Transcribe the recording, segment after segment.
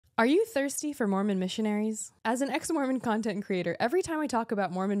Are you thirsty for Mormon missionaries? As an ex-Mormon content creator, every time I talk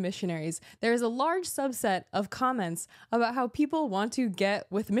about Mormon missionaries, there is a large subset of comments about how people want to get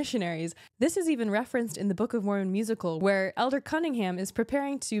with missionaries. This is even referenced in the Book of Mormon musical, where Elder Cunningham is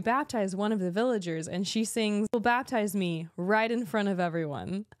preparing to baptize one of the villagers, and she sings, "Will baptize me," right in front of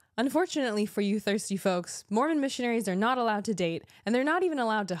everyone. Unfortunately for you thirsty folks, Mormon missionaries are not allowed to date, and they're not even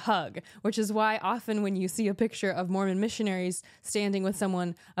allowed to hug, which is why often when you see a picture of Mormon missionaries standing with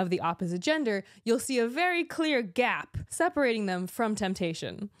someone of the opposite gender, you'll see a very clear gap separating them from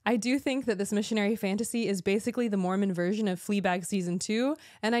temptation. I do think that this missionary fantasy is basically the Mormon version of Fleabag Season 2,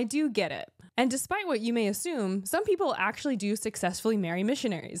 and I do get it. And despite what you may assume, some people actually do successfully marry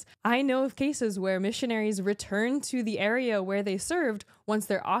missionaries. I know of cases where missionaries return to the area where they served once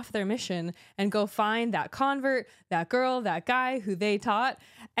they're off their mission and go find that convert, that girl, that guy who they taught,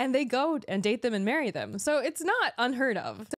 and they go and date them and marry them. So it's not unheard of.